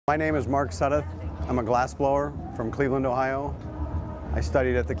My name is Mark Sudduth. I'm a glassblower from Cleveland, Ohio. I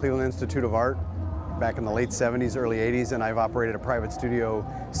studied at the Cleveland Institute of Art back in the late 70s, early 80s, and I've operated a private studio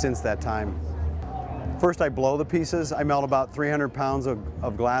since that time. First I blow the pieces. I melt about 300 pounds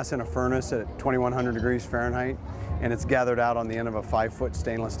of glass in a furnace at 2100 degrees Fahrenheit, and it's gathered out on the end of a 5-foot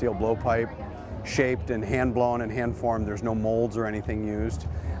stainless steel blowpipe, shaped and hand blown and hand formed. There's no molds or anything used.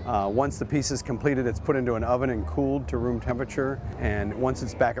 Once the piece is completed, it's put into an oven and cooled to room temperature, and once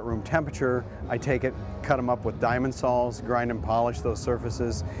it's back at room temperature, I take it, cut them up with diamond saws, grind and polish those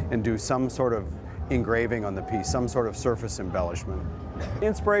surfaces, and do some sort of engraving on the piece, some sort of surface embellishment. The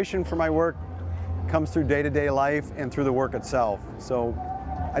inspiration for my work comes through day-to-day life and through the work itself. So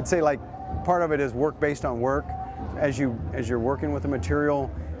I'd say like part of it is work based on work. As you're working with a material,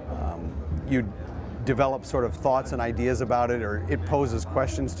 you develop sort of thoughts and ideas about it, or it poses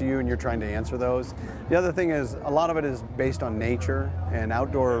questions to you and you're trying to answer those. The other thing is a lot of it is based on nature, and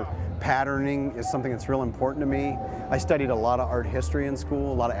outdoor patterning is something that's real important to me. I studied a lot of art history in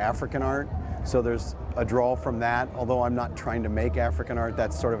school, a lot of African art, so there's a draw from that. Although I'm not trying to make African art,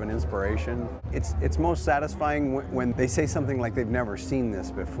 that's sort of an inspiration. It's most satisfying when they say something like they've never seen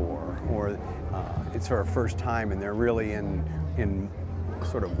this before, or it's for a first time and they're really in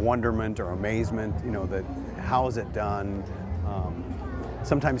sort of wonderment or amazement, you know, that how is it done?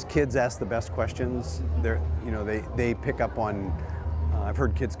 Sometimes kids ask the best questions. They pick up on, I've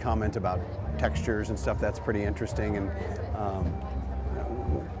heard kids comment about textures and stuff. That's pretty interesting. And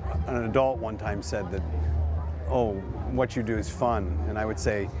an adult one time said that, oh, what you do is fun. And I would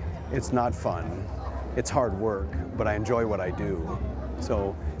say, it's not fun. It's hard work, but I enjoy what I do.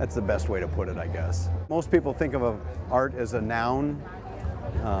 So that's the best way to put it, I guess. Most people think of art as a noun,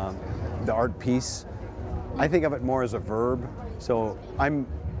 the art piece. I think of it more as a verb. So I'm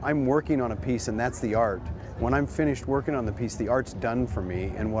working on a piece, and that's the art. When I'm finished working on the piece, the art's done for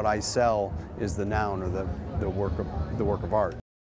me, and what I sell is the noun, or the work of art.